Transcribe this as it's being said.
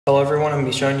Hello everyone, I'm going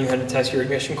to be showing you how to test your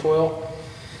ignition coil.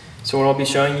 So what I'll be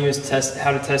showing you is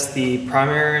how to test the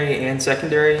primary and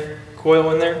secondary coil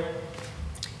in there.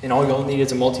 And all you'll need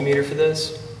is a multimeter for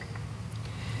this.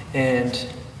 And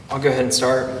I'll go ahead and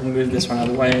start. We'll move this one out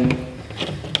of the way and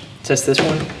test this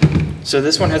one. So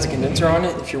this one has a condenser on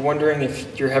it. If you're wondering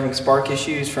if you're having spark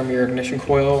issues from your ignition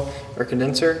coil or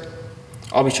condenser,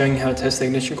 I'll be showing you how to test the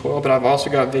ignition coil, but I've also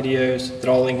got videos that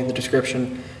I'll link in the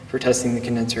description for testing the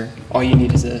condenser. All you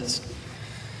need is this.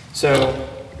 So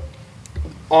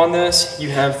on this, you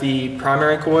have the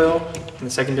primary coil and the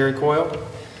secondary coil.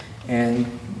 And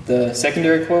the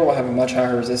secondary coil will have a much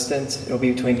higher resistance. It'll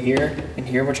be between here and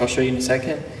here, which I'll show you in a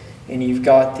second. And you've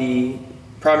got the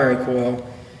primary coil,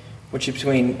 which is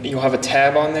between, you'll have a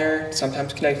tab on there,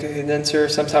 sometimes connected to the condenser,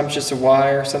 sometimes just a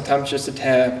wire, sometimes just a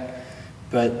tab.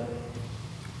 But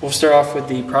we'll start off with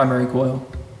the primary coil.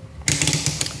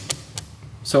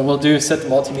 So what we'll do is set the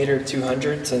multimeter to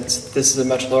 200 since this is a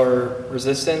much lower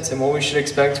resistance, and what we should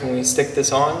expect when we stick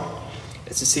this on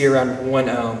is to see around 1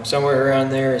 ohm. Somewhere around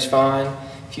there is fine.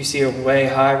 If you see a way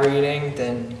high reading,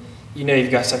 then you know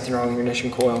you've got something wrong with your ignition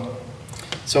coil.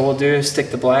 So what we'll do is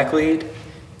stick the black lead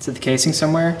to the casing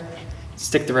somewhere,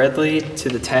 stick the red lead to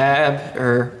the tab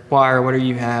or wire, whatever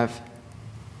you have.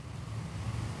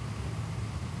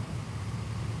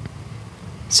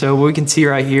 So what we can see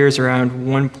right here is around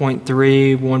 1.3,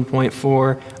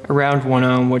 1.4, around 1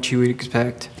 ohm, what you would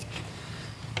expect.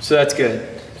 So that's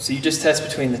good. So you just test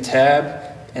between the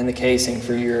tab and the casing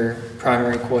for your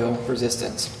primary coil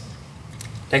resistance.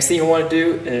 Next thing you want to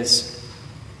do is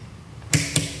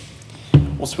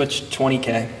we'll switch to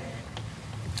 20K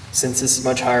since this is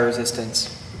much higher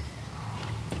resistance.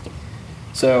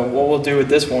 So what we'll do with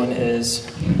this one is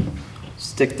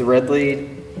stick the red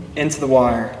lead into the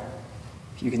wire.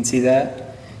 You can see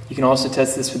that. You can also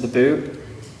test this with the boot.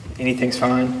 Anything's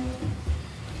fine.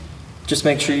 Just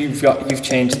make sure you've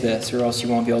changed this, or else you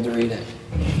won't be able to read it.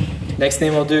 Next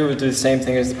thing we'll do the same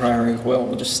thing as the primary coil.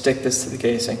 We'll just stick this to the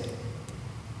casing.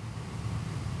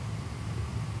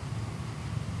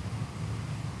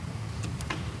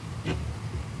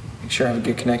 Make sure I have a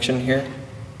good connection here.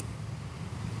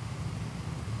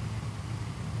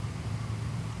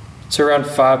 It's around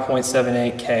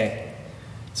 5.78K.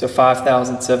 So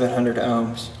 5,700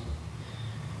 ohms,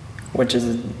 which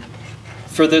is,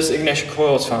 for this ignition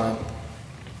coil, is fine.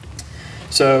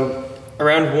 So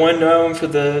around 1 ohm for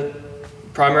the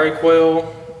primary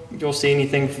coil, you'll see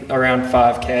anything around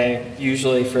 5K,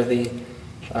 usually for the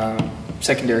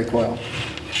secondary coil.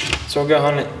 So we'll go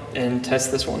on and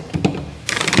test this one.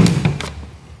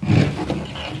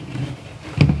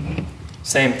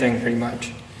 Same thing pretty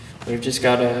much. We've just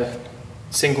got a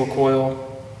single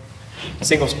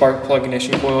spark plug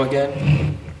ignition coil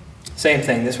again. Same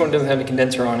thing, this one doesn't have a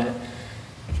condenser on it.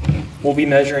 We'll be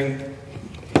measuring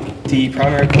the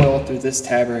primary coil through this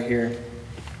tab right here.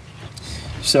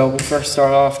 So we'll first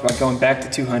start off by going back to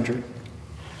 200.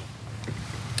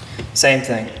 Same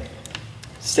thing.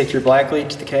 Stick your black lead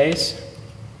to the case.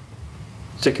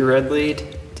 Stick your red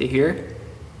lead to here.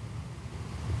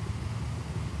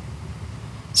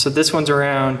 So this one's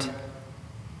around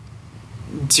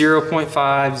 0.5,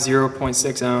 0.6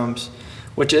 ohms,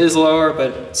 which is lower,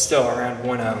 but still around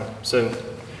 1 ohm. So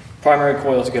primary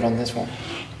coil is good on this one.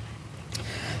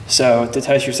 So to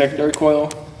test your secondary coil,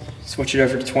 switch it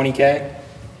over to 20K.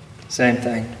 Same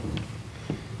thing.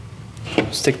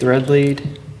 Stick the red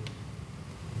lead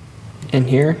in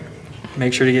here.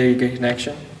 Make sure to get a good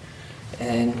connection.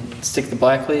 And stick the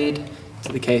black lead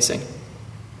to the casing.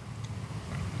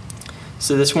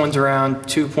 So this one's around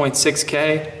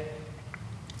 2.6K.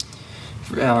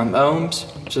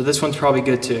 Ohms, so this one's probably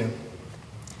good too.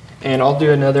 And I'll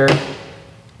do another,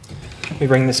 let me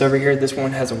bring this over here. This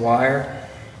one has a wire,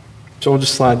 so we'll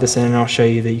just slide this in and I'll show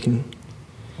you that you can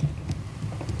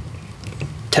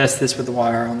test this with the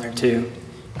wire on there too.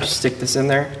 Just stick this in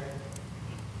there.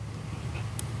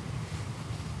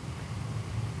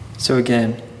 So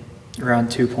again, around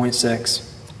 2.6.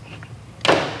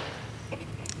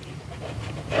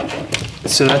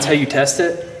 So that's how you test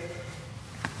it.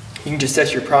 You can just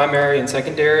test your primary and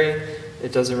secondary.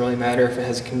 It doesn't really matter if it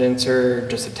has a condenser,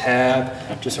 just a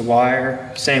tab, just a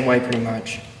wire, same way pretty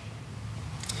much.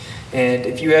 And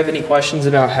if you have any questions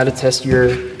about how to test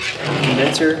your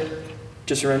condenser,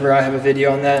 just remember I have a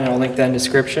video on that and I'll link that in the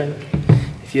description.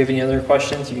 If you have any other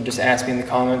questions, you can just ask me in the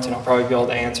comments and I'll probably be able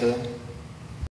to answer them.